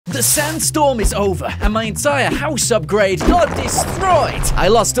The sandstorm is over, and my entire house upgrade got destroyed. I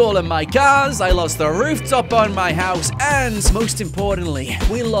lost all of my cars, I lost the rooftop on my house, and most importantly,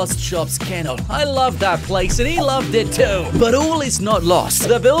 we lost Chop's kennel. I love that place, and he loved it too. But all is not lost.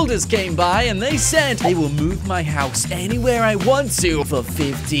 The builders came by, and they said they will move my house anywhere I want to for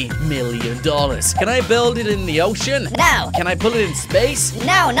 $50 million. Can I build it in the ocean? No. Can I put it in space?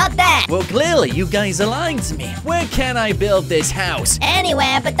 No, not that. Well, clearly, you guys are lying to me. Where can I build this house?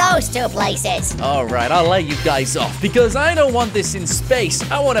 Anywhere but those two places. Alright, I'll let you guys off, because I don't want this in space.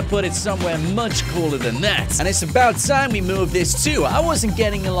 I want to put it somewhere much cooler than that. And it's about time we move this too. I wasn't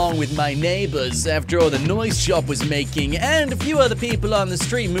getting along with my neighbors after all the noise Chop was making, and a few other people on the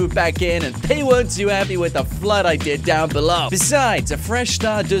street moved back in, and they weren't too happy with the flood I did down below. Besides, a fresh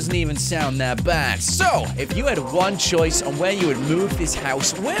start doesn't even sound that bad. So, if you had one choice on where you would move this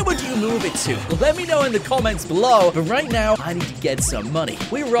house, where would you move it to? Let me know in the comments below. But right now, I need to get some money.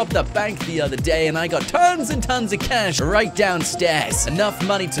 We robbed a bank the other day, and I got tons and tons of cash right downstairs. Enough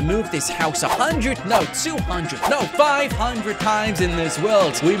money to move this house 100, no, 200, no, 500 times in this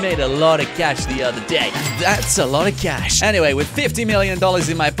world. We made a lot of cash the other day. That's a lot of cash. Anyway, with $50 million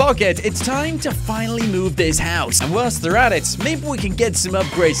in my pocket, it's time to finally move this house. And whilst they're at it, maybe we can get some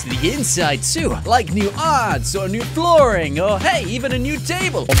upgrades to the inside too, like new arts or new flooring, or hey, even a new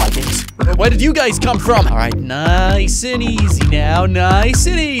table. Oh my goodness, where did you guys come from? All right, nice and easy now, nice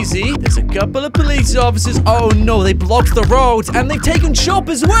and easy. There's a couple of police officers. Oh no, they blocked the road, and they've taken Chop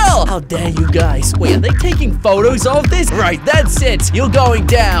as well. How dare you guys? Wait, are they taking photos of this? Right, that's it. You're going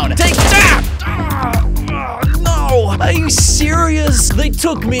down. Take that! No! Are you serious? They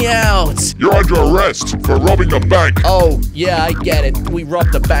took me out. You're under arrest for robbing a bank. Oh, yeah, I get it. We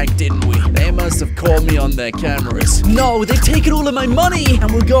robbed a bank, didn't we? They must have caught me on their cameras. No, they've taken all of my money,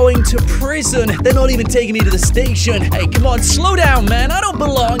 and we're going to prison. They're not even taking me to the station. Hey, come on, slow down, man. I don't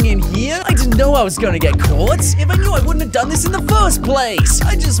belong in here. I didn't know I was gonna get caught. If I knew, I wouldn't have done this in the first place.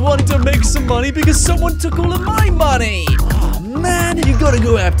 I just wanted to make some money because someone took all of my money. Oh, man, you gotta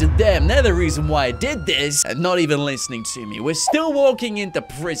go after them. They're the reason why I did this. And not even listening to me. We're still walking into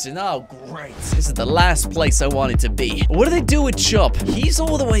prison. Oh, great. This is the last place I wanted to be. What do they do with Chop? He's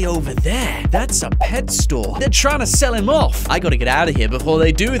all the way over there. That's a pet store. They're trying to sell him off. I gotta get out of here before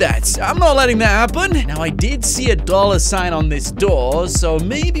they do that. I'm not letting that happen. Now, I did see a dollar sign on this door, so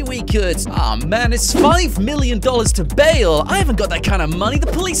maybe we could... Oh, man, it's $5 million to bail. I haven't got that kind of money. The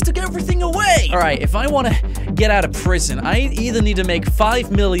police took everything away. All right, if I want to get out of prison, I either need to make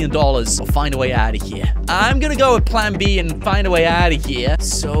 $5 million or find a way out of here. I'm gonna go with plan B and find a way out of here.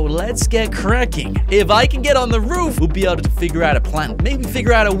 So let's get cracking. If I can get on the roof, we'll be able to figure out a plan. Maybe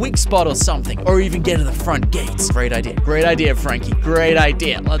figure out a weak spot or something. Or even get to the front gates. Great idea. Great idea, Frankie. Great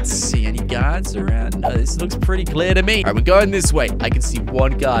idea. Let's see. Any guards around? No, this looks pretty clear to me. All right, we're going this way. I can see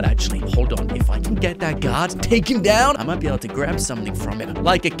one guard, actually. Hold on. If I can get that guard, take him down, I might be able to grab something from him.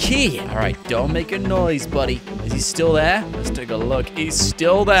 Like a key. All right, don't make a noise, buddy. Is he still there? Let's take a look. He's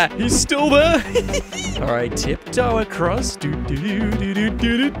still there. He's still there. All right, tiptoe across. He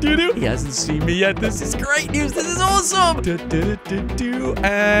hasn't seen me yet. This is great news. This is awesome.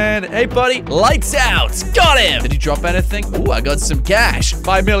 And hey, buddy, lights out. Got him. Did he drop anything? Oh, I got some cash.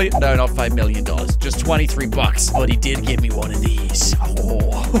 5 million. No, not $5 million. Just 23 bucks. But he did give me one of these.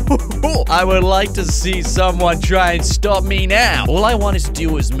 Oh, I would like to see someone try and stop me now. All I wanted to do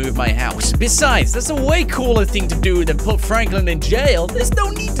was move my house. Besides, that's a way cooler thing to do than put Franklin in jail. There's no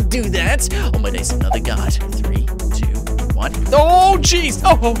need to do that. Oh, my days, another guard. 3, 2, 1. Oh, jeez.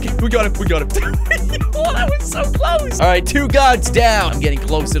 Oh, okay. We got him. We got him. Oh, that was so close. All right, 2 guards down. I'm getting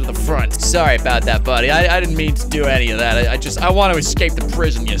closer to the front. Sorry about that, buddy. I didn't mean to do any of that. I want to escape the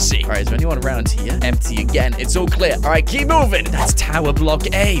prison, you see. All right, is there anyone around here? Empty again. It's all clear. All right, keep moving. That's tower block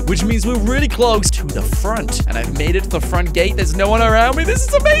A, which means we're really close to the front. And I've made it to the front gate. There's no one around me. This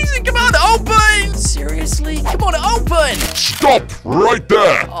is amazing. Come on, open. Seriously? Come on, open. Stop right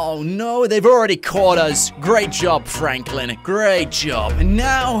there. Oh, no. They've already caught us. Great job, Franklin. Great job. And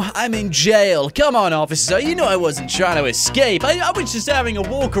now I'm in jail. Come on, officer. You know I wasn't trying to escape. I was just having a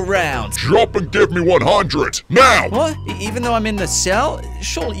walk around. Drop and give me 100. Now. What? Even though I'm in the cell?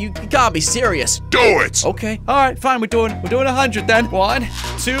 Surely you can't be serious. Do it. Okay. All right, fine. We're doing 100 then. 1,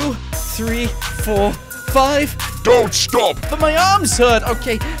 2, 3, 4, 5. Don't stop. But my arms hurt.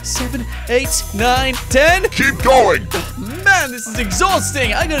 Okay. 7, 8, 9, 10. Keep going. Man, this is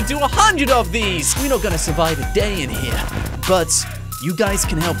exhausting. I gotta do 100 of these. We're not gonna survive a day in here. But you guys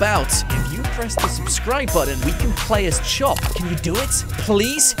can help out. If you press the subscribe button, we can play as Chop. Can you do it?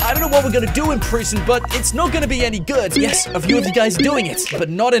 Please? I don't know what we're gonna do in prison, but it's not gonna be any good. Yes, a few of you guys are doing it, but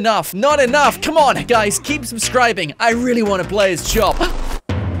not enough. Not enough. Come on, guys, keep subscribing. I really want to play as Chop.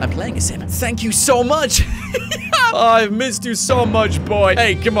 I'm playing as him. Thank you so much. I've missed you so much, boy.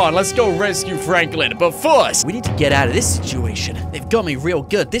 Hey, come on, let's go rescue Franklin. But first, we need to get out of this situation. They've got me real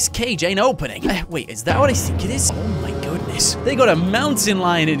good. This cage ain't opening. Wait, is that what I think it is? Oh my goodness. They got a mountain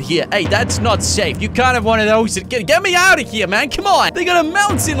lion in here. Hey, that's not safe. You can't have one of those. Get me out of here, man. Come on. They got a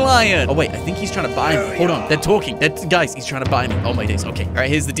mountain lion. Oh, wait, I think he's trying to buy me. Hold on. They're talking. Guys, he's trying to buy me. Oh my days. Okay. All right,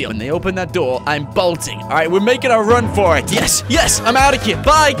 here's the deal. When they open that door, I'm bolting. All right, we're making a run for it. Yes. Yes. I'm out of here.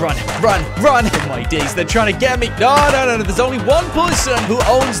 Bye. Run. Run. Run. Oh my days. They're trying to get me. No. There's only one person who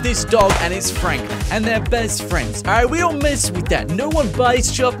owns this dog, and it's Franklin. And they're best friends. All right, we don't mess with that. No one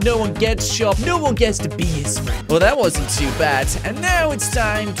buys Chop. No one gets Chop. No one gets to be his friend. Well, that wasn't too bad. And now it's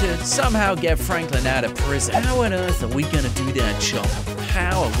time to somehow get Franklin out of prison. How on earth are we gonna do that, Chop?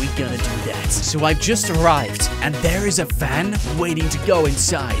 How are we gonna do that? So I've just arrived, and there is a van waiting to go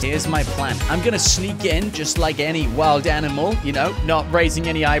inside. Here's my plan. I'm gonna sneak in just like any wild animal, you know, not raising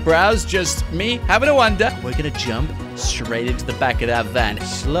any eyebrows, just me having a wonder. We're gonna jump straight into the back of that van.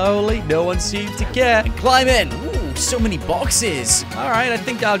 Slowly, no one seems to care. And climb in. Ooh, so many boxes. All right, I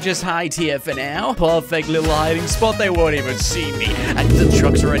think I'll just hide here for now. Perfect little hiding spot. They won't even see me. And the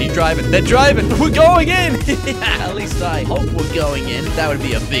truck's already driving. They're driving. We're going in. At least I hope we're going in. That would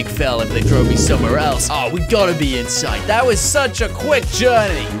be a big fail if they drove me somewhere else. Oh, we gotta be inside. That was such a quick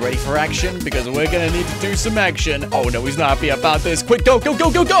journey. You ready for action? Because we're gonna need to do some action. Oh, no, he's not happy about this. Quick, go, go,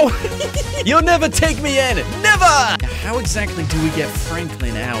 go, go, go. You'll never take me in. Never. How exactly do we get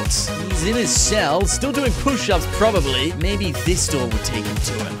Franklin out? He's in his cell, still doing push-ups probably. Maybe this door would take him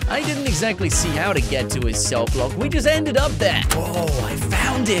to him. I didn't exactly see how to get to his cell block. We just ended up there. Oh, I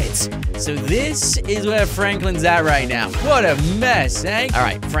found it. So this is where Franklin's at right now. What a mess, eh? All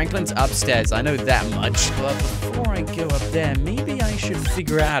right, Franklin's upstairs. I know that much. But before I go up there, maybe I should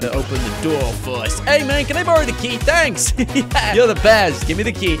figure out how to open the door first. Hey, man, can I borrow the key? Thanks. Yeah, you're the best. Give me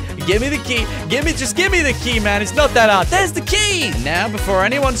the key. Give me the key. Just give me the key, man. It's not that hard. There's the key. And now, before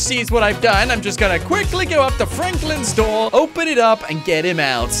anyone sees what I've done, I'm just gonna quickly go up to Franklin's door, open it up, and get him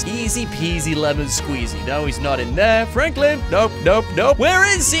out. Easy peasy lemon squeezy. No, he's not in there. Franklin. Nope, nope, nope. Where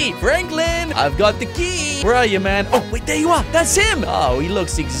is he? Franklin. I've got the key. Where are you, man? Oh, wait, there you are. That's him. Oh, he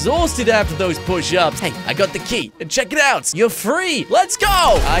looks exhausted after those push-ups. Hey, I got the key. Check it out. You're free. Let's go.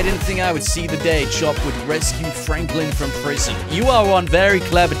 I didn't think I would see the day Chop would rescue Franklin from prison. You are one very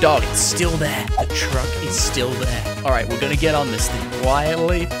clever dog. It's still there. The truck is still there. All right, we're gonna get on this thing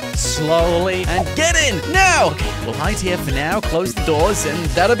quietly, slowly, and get in now. Okay, we'll hide here for now, close the doors, and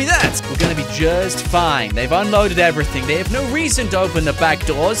that'll be that. We're gonna be just fine. They've unloaded everything. They have no reason to open the back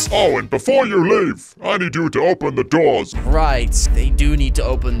doors. Oh, and before you leave, I need you to open the doors. Right, they do need to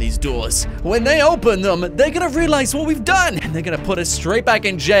open these doors. When they open them, they're gonna realize what we've done, and they're gonna put us straight back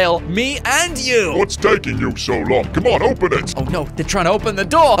in jail, me and you. What's taking you so long? Come on, open it. Oh no, they're trying to open the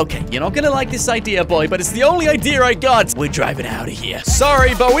door. Okay, you're not gonna like this idea, boy, but it's the only idea I got. We're driving out of here.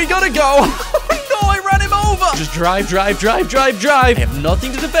 Sorry, but we gotta go. No, I ran him over. Just drive, drive, drive, drive, drive. I have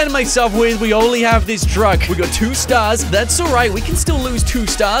nothing to defend myself with. We only have this truck. We got 2 stars. That's all right. We can still lose 2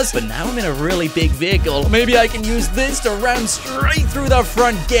 stars. But now I'm in a really big vehicle. Maybe I can use this to ram straight through the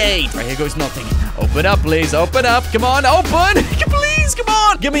front gate. All right, here goes nothing. Open up, please. Open up. Come on, open. Please, come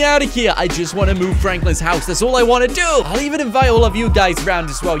on. Get me out of here. I just want to move Franklin's house. That's all I want to do. I'll even invite all of you guys around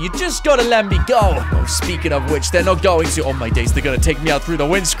as well. You just gotta let me go. Oh, speaking of which, they're not going to. Oh, my days. They're gonna take me out through the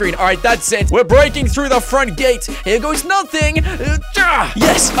windscreen. All right, that's it. We're breaking through the front gate. Here goes nothing.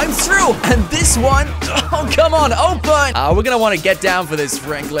 Yes, I'm through. And this one. Oh, come on, open. We're gonna want to get down for this,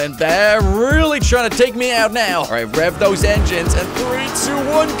 Franklin. They're really trying to take me out now. All right, rev those engines. And 3, 2,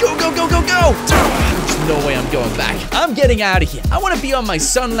 1, go, go, go, go, go. There's no way I'm going back. I'm getting out of here. I want to be on my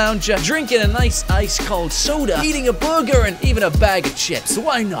sun lounger, drinking a nice ice-cold soda, eating a burger, and even a bag of chips.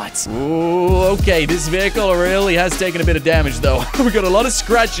 Why not? Ooh, okay. This vehicle really has taken a bit of damage, though. We got a lot of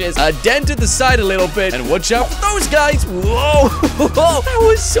scratches, a dent at the side a little bit, and watch out for those guys. Whoa, that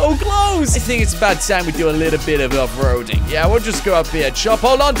was so close. I think it's about time we do a little bit of off-roading. Yeah, we'll just go up here. Chop,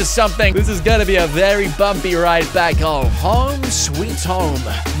 hold on to something. This is gonna be a very bumpy ride back home. Home, sweet home.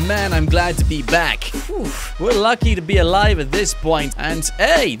 Man, I'm glad to be back. Whew. We're lucky to be alive at this point. And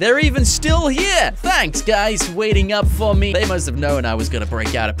hey, they're even still here. Thanks, guys, for waiting up for me. They must have known I was gonna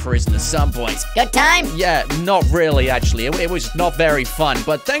break out of prison at some point. Good time? Yeah, not really, actually. It was not very fun,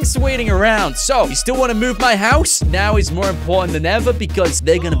 but thanks for waiting around. So, you still want to move my house? Now is more important than ever because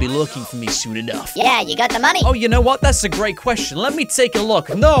they're gonna be looking for me soon enough. Yeah, you got the money? Oh, you know what? That's a great question. Let me take a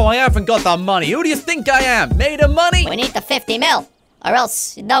look. No, I haven't got the money. Who do you think I am? Made of money? We need the 50 mil. Or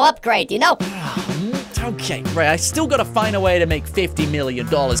else, no upgrade, you know? Okay, right, I still gotta find a way to make $50 million.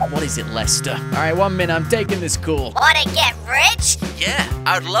 What is it, Lester? All right, 1 minute, I'm taking this call. Wanna get rich? Yeah,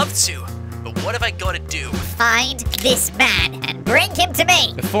 I'd love to. But what have I gotta do? Find this man and bring him to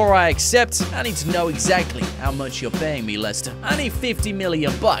me. Before I accept, I need to know exactly how much you're paying me, Lester. I need 50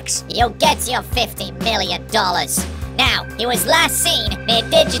 million bucks. You'll get your $50 million. Now, he was last seen near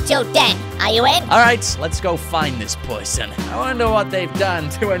Digital Den. Are you in? All right, let's go find this person. I wonder what they've done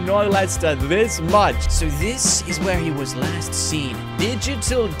to annoy Lester this much. So this is where he was last seen.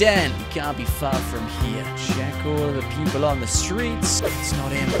 Digital Den. He can't be far from here. Check all of the people on the streets. It's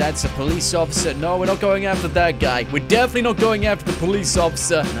not him. That's a police officer. No, we're not going after that guy. We're definitely not going after the police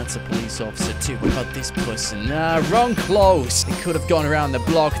officer. And that's a police officer too. What about this person? Nah, wrong clothes. They could have gone around the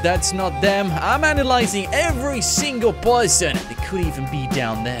block. That's not them. I'm analyzing every single person. They could even be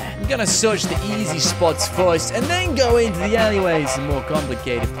down there. I'm gonna search the easy spots first and then go into the alleyways and more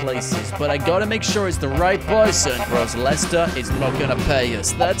complicated places. But I gotta make sure it's the right person, or else Lester is not gonna pay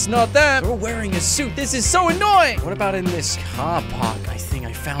us. That's not them. We're wearing a suit. This is so annoying. What about in this car park? I think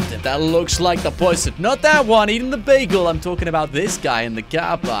I found him. That looks like the person. Not that one eating the bagel. I'm talking about this guy in the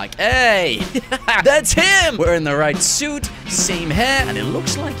car park. Hey, that's him. Wearing the right suit, same hair, and it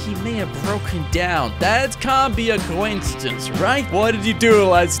looks like he may have broken down. That can't be a coincidence, right? What did you do,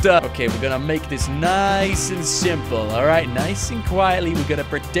 Lester? Okay, we're gonna make this nice and simple, all right? Nice and quietly, we're gonna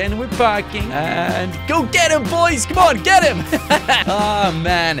pretend we're parking and go get him, boys. Come on, get him. Oh,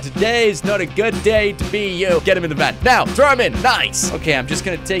 man, today is not a good day to be you. Get him in the van. Now, throw him in. Nice. Okay, I'm just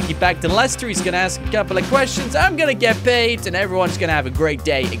gonna take you back to Lester. He's gonna ask a couple of questions. I'm gonna get paid, and everyone's gonna have a great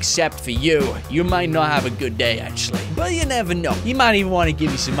day except for you. You might not have a good day, actually, but you never know. He might even want to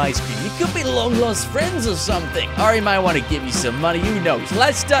give you some ice cream. You could be long-lost friends or something. Or he might want to give you some money. Who knows?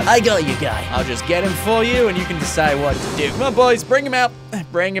 Lester, I got you, guy. I'll just get him for you, and you can decide what to do. Come on, boys. Bring him out.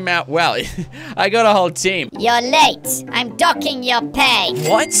 Bring him out. Well, I got a whole team. You're late. I'm docking your pay.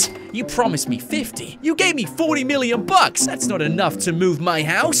 What? You promised me 50. You gave me 40 million bucks. That's not enough to move my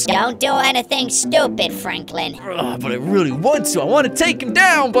house. Don't do anything stupid, Franklin. But I really want to. I want to take him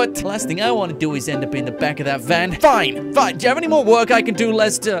down, but the last thing I want to do is end up in the back of that van. Fine. Fine. Do you have any more work I can do,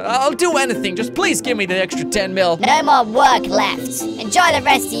 Lester? I'll do anything. Just please give me the extra 10 mil. No more work left. Enjoy the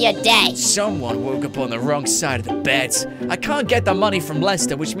rest of your day. Someone woke up on the wrong side of the bed. I can't get the money from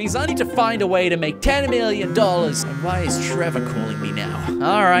Lester, which means I need to find a way to make $10 million. And why is Trevor calling me now?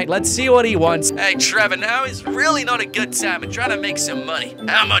 All right, let's see what he wants. Hey, Trevor, now is really not a good time. I'm trying to make some money.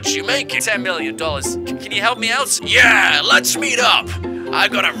 How much you making? $10 million. Can you help me out? Yeah, let's meet up. I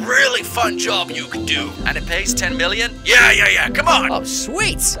got a really fun job you can do. And it pays 10 million? Yeah, come on. Oh,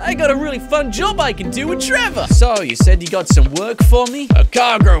 sweet. I got a really fun job I can do with Trevor. So, you said you got some work for me? A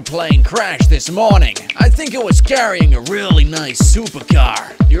cargo plane crashed this morning. I think it was carrying a really nice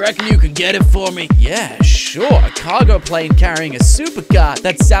supercar. You reckon you can get it for me? Yeah, sure. A cargo plane carrying a supercar.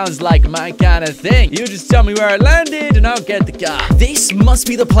 That sounds like my kind of thing. You just tell me where it landed and I'll get the car. This must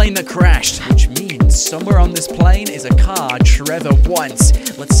be the plane that crashed, which means somewhere on this plane is a car Trevor wants.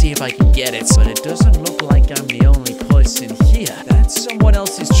 Let's see if I can get it. But it doesn't look like I'm the only person here. That's someone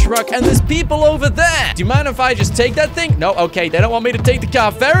else's truck, and there's people over there. Do you mind if I just take that thing? No, okay, they don't want me to take the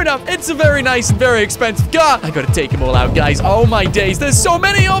car. Fair enough. It's a very nice and very expensive car. I gotta take them all out, guys. Oh my days, there's so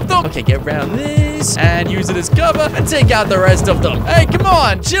many of them. Okay, get around this and use it as cover and take out the rest of them. Hey, come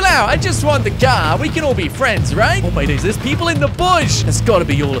on, chill out. I just want the car. We can all be friends, right? Oh my days, there's people in the bush. There's gotta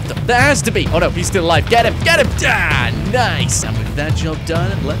be all of them. There has to be. Oh no, he's still alive. Get him, get him. Ah, nice. And with that job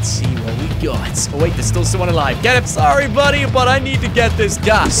done, let's see what we got. Oh wait, there's still someone alive. Get him. Sorry, buddy, but I need to get this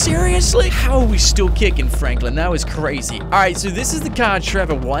car. Seriously? How are we still kicking, Franklin? That was crazy. All right, so this is the car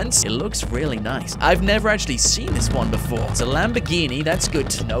Trevor wants. It looks really nice. I've never actually seen this one before. It's a Lamborghini. That's good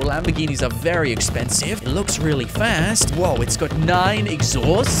to know. Lamborghinis are very expensive. It looks really fast. Whoa, it's got 9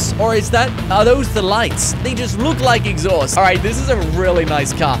 exhausts. Or are those the lights? They just look like exhausts. All right, this is a really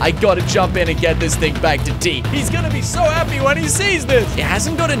nice car. I gotta jump in and get this thing back to T. He's gonna be so happy when he sees this. It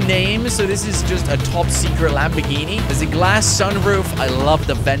hasn't got a name, so this is just a top secret Lamborghini. There's a glass sunroof. I love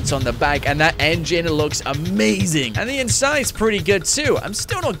the vents on the back, and that engine looks amazing. And the inside's pretty good too. I'm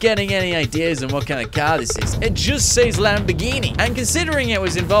still not getting any ideas on what kind of car this is. It just says Lamborghini. And considering it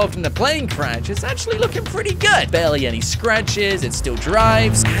was involved in the plane crash, it's actually looking pretty good. Barely any scratches, it still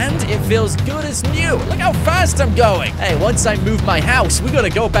drives, and it feels good as new. Look how fast I'm going. Hey, once I move my house, we gotta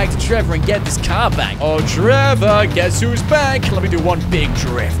go back to Trevor and get this car back. Oh, Trevor, guess who's back? Let me do one big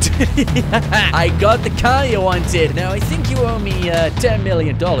drift. I got the car you wanted. Now, I think you owe me $10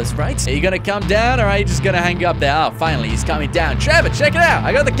 million, right? Are you gonna come down, or are you just gonna hang up there? Oh, finally, he's coming down. Trevor, check it out.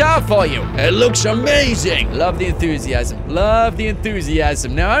 I got the car for you. It looks amazing. Love the enthusiasm. Love the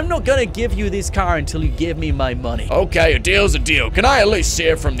enthusiasm. Now, I'm not gonna give you this car until you give me my money. Okay, a deal's a deal. Can I at least see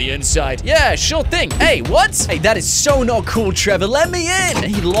it from the inside? Yeah, sure thing. Hey, what? Hey, that is so not cool, Trevor. Let me in.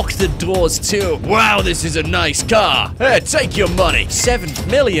 He locked the doors, too. Wow, this is a nice car. Here, take your money. 7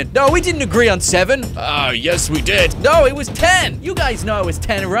 million. No, we didn't agree on 7. Yes, we did. No, it was 10. You guys know it was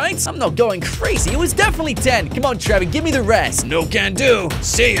 10, right? I'm not going crazy. It was definitely 10. Come on, Trevor, give me the rest. No can do.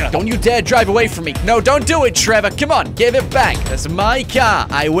 See ya. Don't you dare drive away from me. No, don't do it, Trevor. Come on, give it back. That's my car.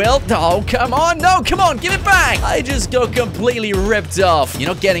 I will. Oh, come on. No, come on, give it back. I just got completely ripped off. You're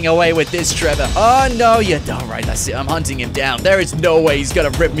not getting away with this, Trevor. Oh, no, you don't. Right, that's it. I'm hunting him down. There is no way he's gonna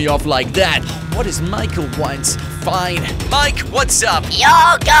rip me off like that. What does Michael want? Fine. Mike, what's up?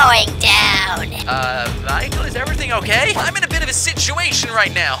 You're going down. Michael, is everything okay? I'm in a bit of a situation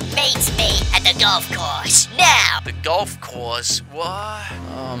right now. Meet me at the golf course. Now. The golf course? What?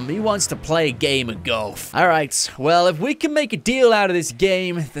 He wants to play a game of golf. All right, well, if we can make a deal out of this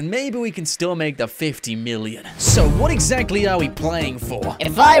game, then maybe we can still make the 50 million. So what exactly are we playing for?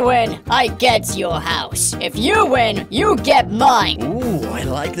 If I win, I get your house. If you win, you get mine. Ooh, I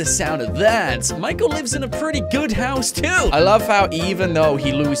like the sound of that. Michael lives in a pretty good house, too. I love how even though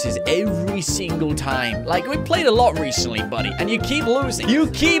he loses every single time, like we played a lot recently, buddy, and you keep losing. You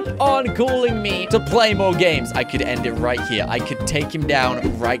keep on calling me to play more games. I could end it right here. I could take him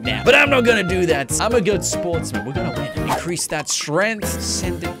down right now. But I'm not gonna do that. I'm a good sportsman. We're gonna win. Increase that strength.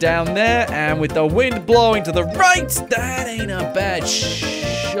 Send it down there. And with the wind blowing to the right, that ain't a bad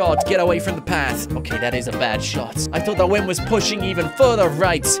shot. Get away from the path. Okay, that is a bad shot. I thought the wind was pushing even further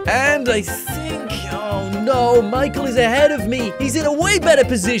right. And I think... Oh no, Michael is ahead of me. He's in a way better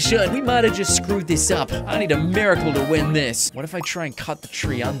position. We might have just screwed this up. I need a miracle to win this. What if I try and cut the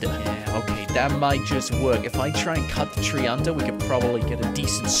tree under? Yeah, okay, that might just work. If I try and cut the tree under, we could probably get a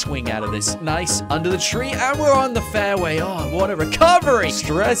decent swing out of this. Nice, under the tree, and we're on the fairway. Oh, what a recovery.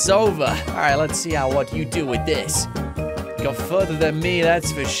 Stress over. All right, let's see what you do with this. Go further than me,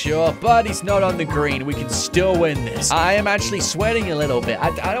 that's for sure. But he's not on the green. We can still win this. I am actually sweating a little bit.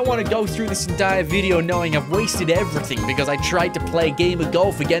 I don't want to go through this entire video knowing I've wasted everything because I tried to play a game of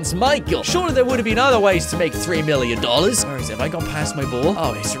golf against Michael. Surely there would have been other ways to make $3 million. Where is it? Have I gone past my ball?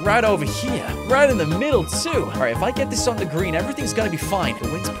 Oh, it's right over here. Right in the middle, too. All right, if I get this on the green, everything's going to be fine.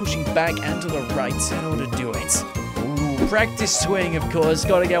 The wind's pushing back and to the right in order to do it. Practice swing, of course.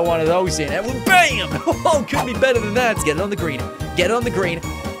 Gotta get one of those in. And bam! Oh, could be better than that. Get it on the green. Get it on the green.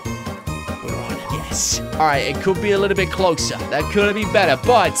 We're on. Yes. All right, it could be a little bit closer. That could have been better,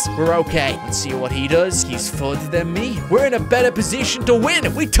 but we're okay. Let's see what he does. He's further than me. We're in a better position to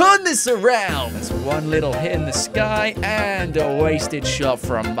win. We turn this around. That's one little hit in the sky and a wasted shot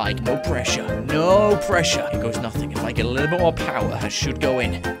from Mike. No pressure. No pressure. Here goes nothing. If I get a little bit more power, I should go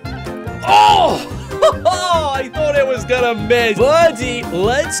in. Oh! Oh, I thought it was gonna miss. Buddy,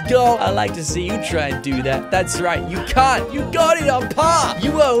 let's go. I like to see you try and do that. That's right. You can't. You got it on par.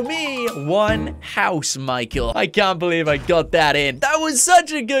 You owe me one house, Michael. I can't believe I got that in. That was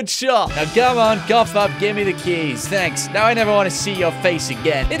such a good shot. Now, come on, cough up. Give me the keys. Thanks. Now I never want to see your face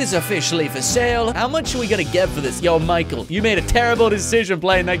again. It is officially for sale. How much are we gonna get for this? Yo, Michael, you made a terrible decision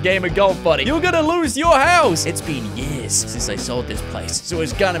playing that game of golf, buddy. You're gonna lose your house. It's been years since I sold this place, so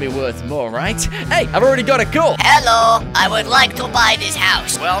it's gonna be worth more, right? Hey, I've already got a call. Hello, I would like to buy this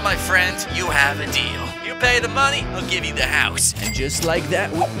house. Well, my friend, you have a deal. You pay the money, I'll give you the house. And just like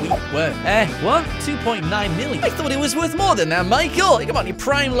that, we were. What? 2.9 million? I thought it was worth more than that, Michael. Come on, your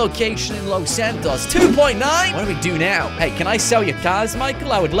prime location in Los Santos. 2.9? What do we do now? Hey, can I sell your cars,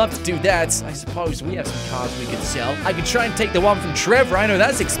 Michael? I would love to do that. I suppose we have some cars we could sell. I could try and take the one from Trevor. I know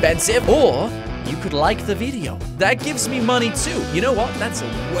that's expensive. Or you could like the video. That gives me money too. You know what? That's a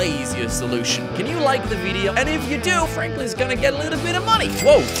way easier solution. Can you like the video? And if you do, Franklin's gonna get a little bit of money.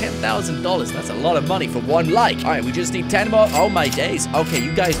 Whoa, $10,000. That's a lot of money for one like. All right, we just need 10 more. Oh my days. Okay,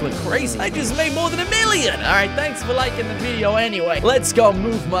 you guys went crazy. I just made more than $1 million. All right, thanks for liking the video anyway. Let's go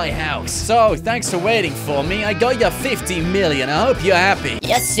move my house. So, thanks for waiting for me. I got you 50 million. I hope you're happy.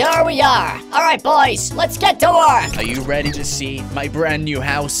 Yes, sir, we are. All right, boys, let's get to work. Are you ready to see my brand new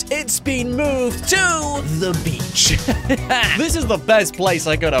house? It's been moved to the beach. This is the best place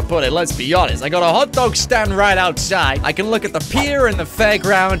I could have put it, let's be honest. I got a hot dog stand right outside. I can look at the pier and the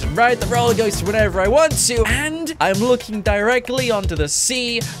fairground, ride the roller coaster whenever I want to, and I'm looking directly onto the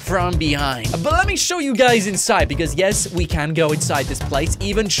sea from behind. But let me show you guys inside, because yes, we can go inside this place.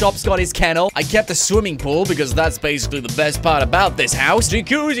 Even Chop's got his kennel. I kept a swimming pool, because that's basically the best part about this house.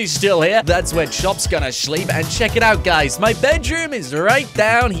 Jacuzzi's still here. That's where Chop's gonna sleep. And check it out, guys. My bedroom is right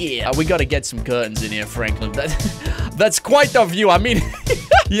down here. We gotta get some curtains in here, Franklin. That's quite the view. I mean...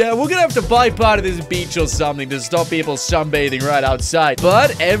 Yeah, we're gonna have to buy part of this beach or something to stop people sunbathing right outside.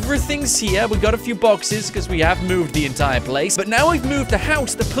 But everything's here. We got a few boxes because we have moved the entire place. But now we've moved the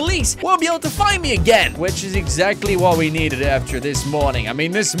house. The police won't be able to find me again, which is exactly what we needed after this morning. I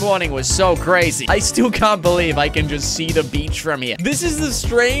mean, this morning was so crazy. I still can't believe I can just see the beach from here. This is the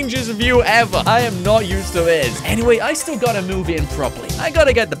strangest view ever. I am not used to this. Anyway, I still gotta move in properly. I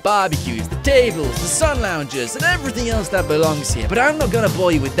gotta get the barbecues, the tables, the sun lounges, and everything else that belongs here. But I'm not gonna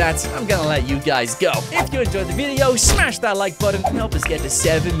bore you with that. I'm gonna let you guys go. If you enjoyed the video, smash that like button and help us get to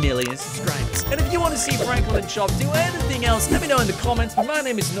 7 million subscribers. And if you want to see Franklin Shop do anything else, let me know in the comments. But my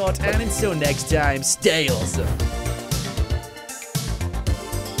name is Nought, and until next time, stay awesome.